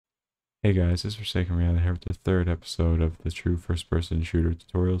Hey guys, this is Forsaken Reality here with the third episode of the True First Person Shooter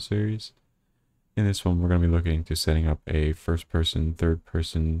tutorial series. In this one, we're going to be looking to setting up a first person, third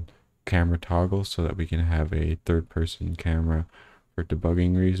person camera toggle so that we can have a third person camera for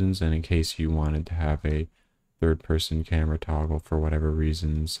debugging reasons and in case you wanted to have a third person camera toggle for whatever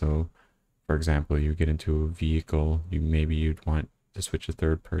reason. So, for example, you get into a vehicle, you'd want to switch to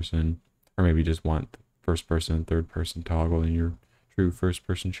third person, or maybe just want first person and third person toggle in your true first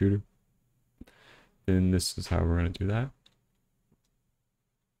person shooter. Then this is how we're going to do that.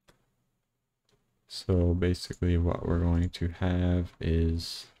 So basically what we're going to have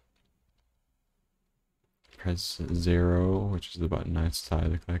is press 0, which is the button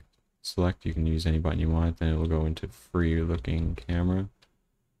outside the select. You can use any button you want, then it will go into free looking camera.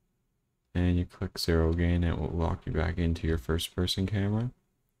 And you click 0 again, and it will lock you back into your first person camera.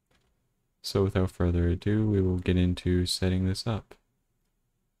 So without further ado, we will get into setting this up.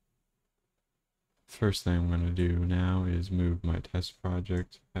 First thing I'm going to do now is move my test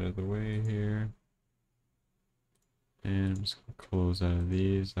project out of the way here. And I'm just going to close out of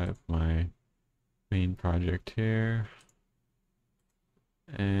these. I have my main project here.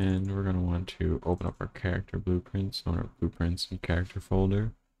 And we're going to want to open up our character blueprints on our blueprints and character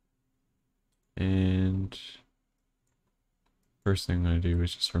folder. And first thing I'm going to do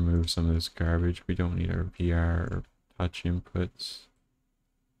is just remove some of this garbage. We don't need our VR or touch inputs.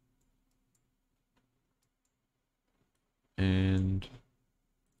 And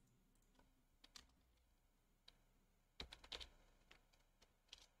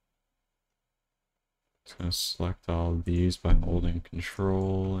just going to select all of these by holding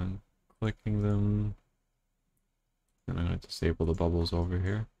Control and clicking them. And I'm going to disable the bubbles over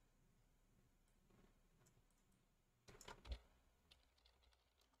here.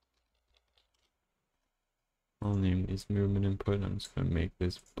 I'll name these movement input. I'm just going to make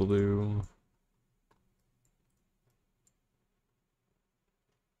this blue.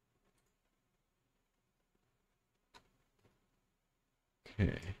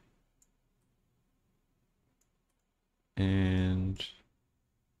 Okay. And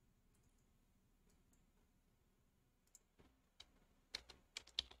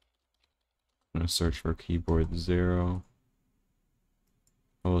I'm going to search for keyboard 0.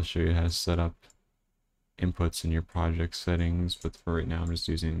 I will show you how to set up inputs in your project settings, but for right now I'm just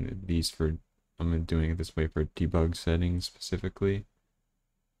using these for, I'm doing it this way for debug settings specifically.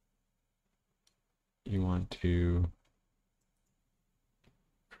 You want to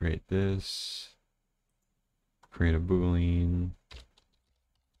create this, create a boolean. It's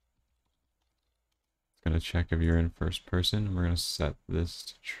going to check if you're in first person. We're going to set this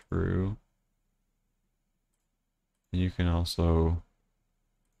to true. And you can also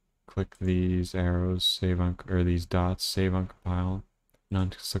click these arrows, save on, or these dots, save on compile,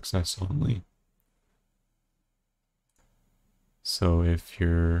 none success only. So if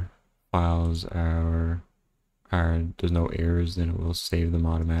your files are there's no errors, then it will save them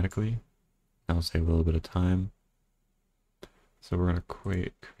automatically. That'll save a little bit of time. So we're gonna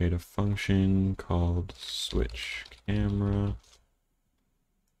create a function called switch camera.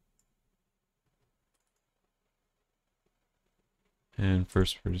 And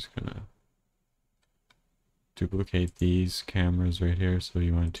first we're just gonna duplicate these cameras right here. So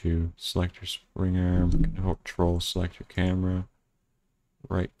you want to select your spring arm, control select your camera,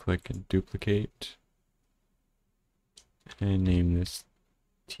 right click and duplicate. And name this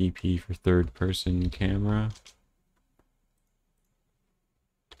TP for third person camera.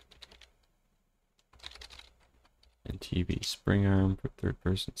 And TP spring arm for third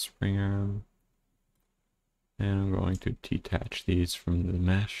person spring arm. And I'm going to detach these from the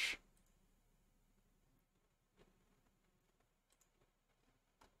mesh.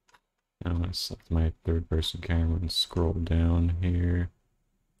 And I'm going to select my third person camera and scroll down here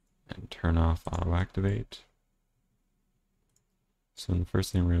and turn off auto activate. So the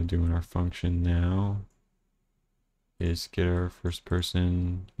first thing we're going to do in our function now is get our first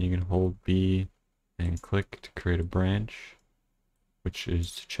person. You can hold B and click to create a branch, which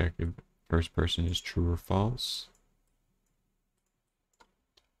is to check if first person is true or false.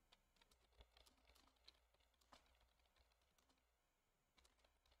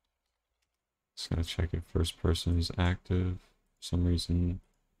 Just gonna check if first person is active. For some reason,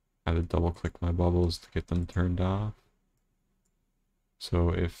 I had to double click my bubbles to get them turned off.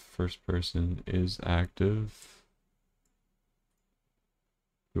 So if first person is active,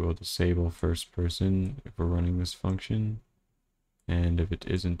 we will disable first person if we're running this function. And if it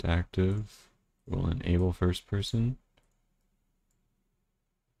isn't active, we'll enable first person.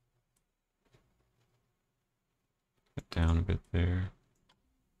 Cut down a bit there.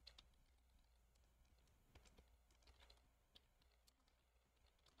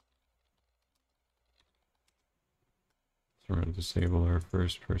 So we're going to disable our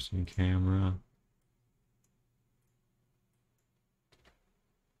first person camera.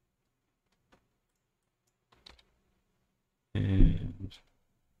 And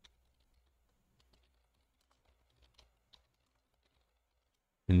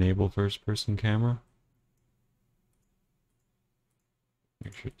enable first person camera.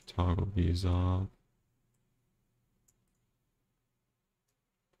 Make sure to toggle these off.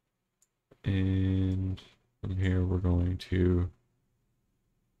 And from here, we're going to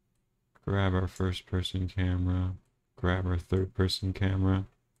grab our first person camera, grab our third person camera,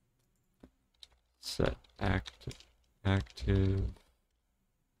 set active.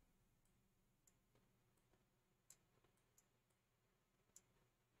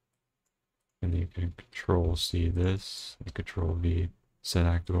 And you can control C this, and control V, set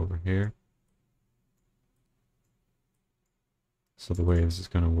active over here. So the way this is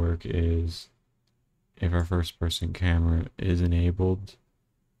going to work is if our first person camera is enabled,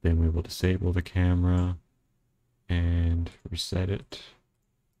 then we will disable the camera and reset it.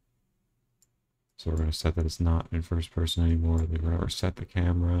 So we're going to set that it's not in first person anymore. Then we're going to reset the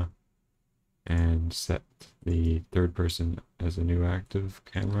camera and set the third person as a new active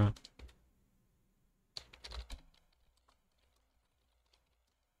camera.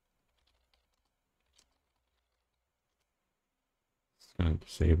 It's going to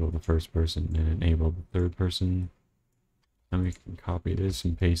disable the first person and enable the third person. And we can copy this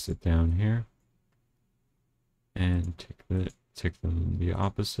and paste it down here. And tick them the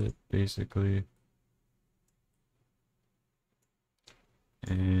opposite, basically.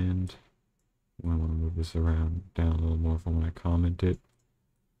 And I want to move this around down a little more from when I commented.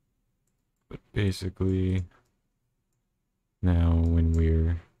 But basically, now when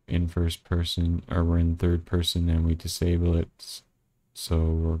we're in first person, or we're in third person and we disable it, so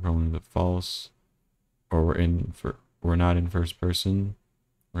we're going to false, or we're not in first person,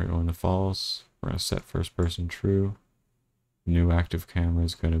 we're going to false. We're going to set first person true. New active camera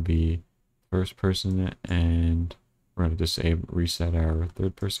is going to be first person, and we're going to reset our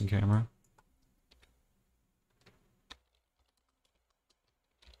third person camera.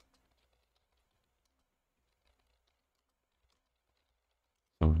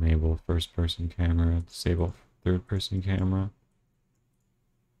 So enable first person camera, disable third person camera.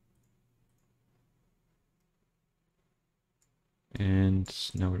 And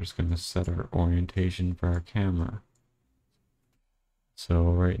now we're just going to set our orientation for our camera. So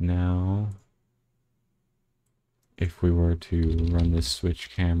right now, if we were to run this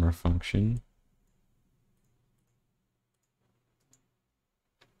switch camera function,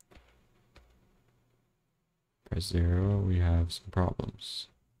 press 0, we have some problems.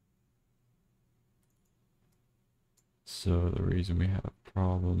 So the reason we have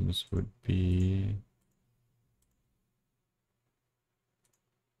problems would be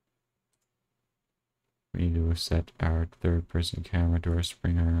we need to set our third person camera to our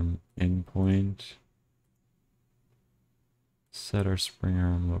spring arm endpoint. Set our spring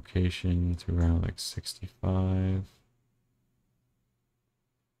arm location to around like 65.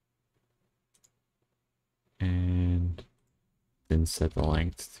 And then set the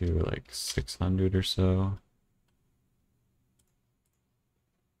length to like 600 or so.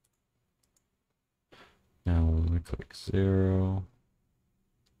 Now when we click 0,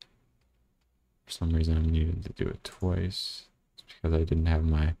 for some reason I'm needing to do it twice. It's because I didn't have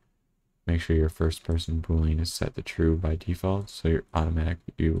my, make sure your first person boolean is set to true by default, so you're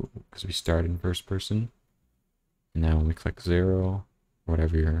because we start in first person. And now when we click 0,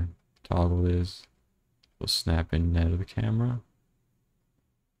 whatever your toggle is, will snap in out of the camera.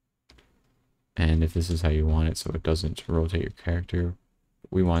 And if this is how you want it, so it doesn't rotate your character,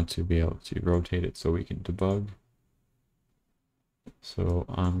 we want to be able to rotate it so we can debug. So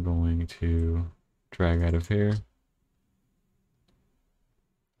I'm going to drag out of here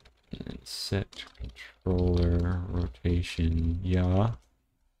and set controller rotation yaw.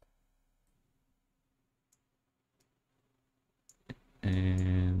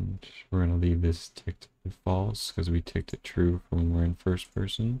 And we're going to leave this ticked to false because we ticked it true from when we're in first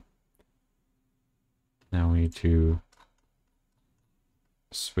person. Now we need to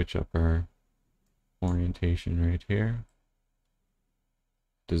switch up our orientation right here.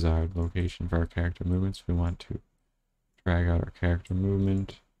 Desired location for our character movements. We want to drag out our character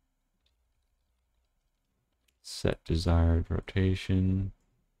movement. Set desired rotation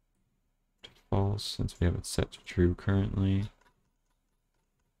to false since we have it set to true currently.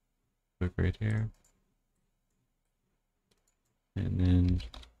 Click right here. And then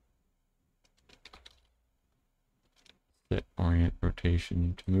set orient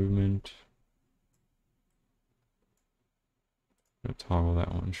rotation to movement. I'm going to toggle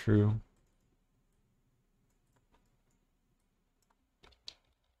that one true.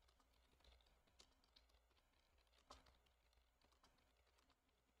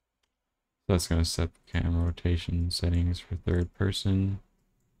 So that's going to set the camera rotation settings for third person.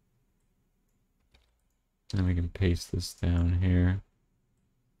 And we can paste this down here.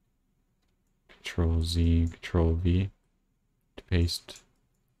 Control Z, Control V to paste.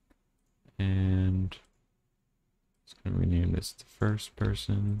 And it's going to rename this to first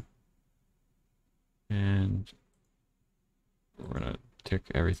person. And we're going to tick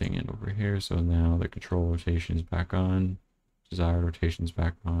everything in over here. So now the control rotation is back on. Desired rotation is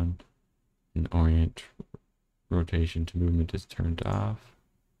back on. And orient rotation to movement is turned off.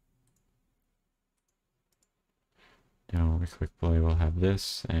 Now when we click play, we'll have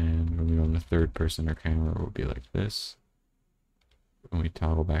this, and when we go into third person, our camera will be like this. When we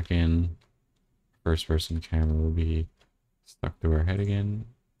toggle back in, first person camera will be stuck to our head again.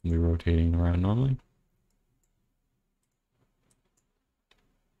 We'll be rotating around normally.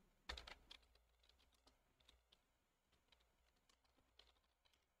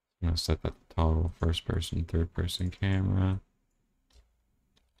 I'm going to set that toggle first person, third person camera.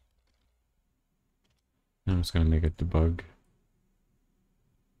 I'm just going to make a debug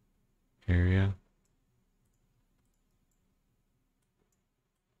area.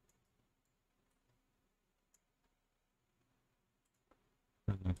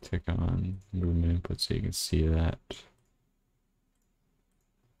 I'm going to tick on movement input so you can see that.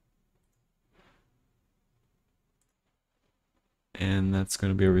 And that's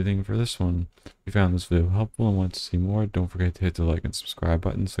going to be everything for this one. If you found this video helpful and want to see more, don't forget to hit the like and subscribe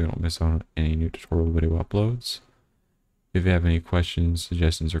button so you don't miss out on any new tutorial video uploads. If you have any questions,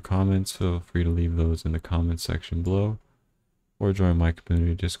 suggestions, or comments, feel free to leave those in the comments section below, or join my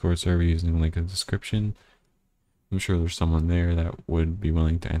community Discord server using the link in the description. I'm sure there's someone there that would be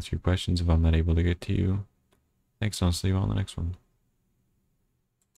willing to answer your questions if I'm not able to get to you. Thanks, and I'll see you on the next one.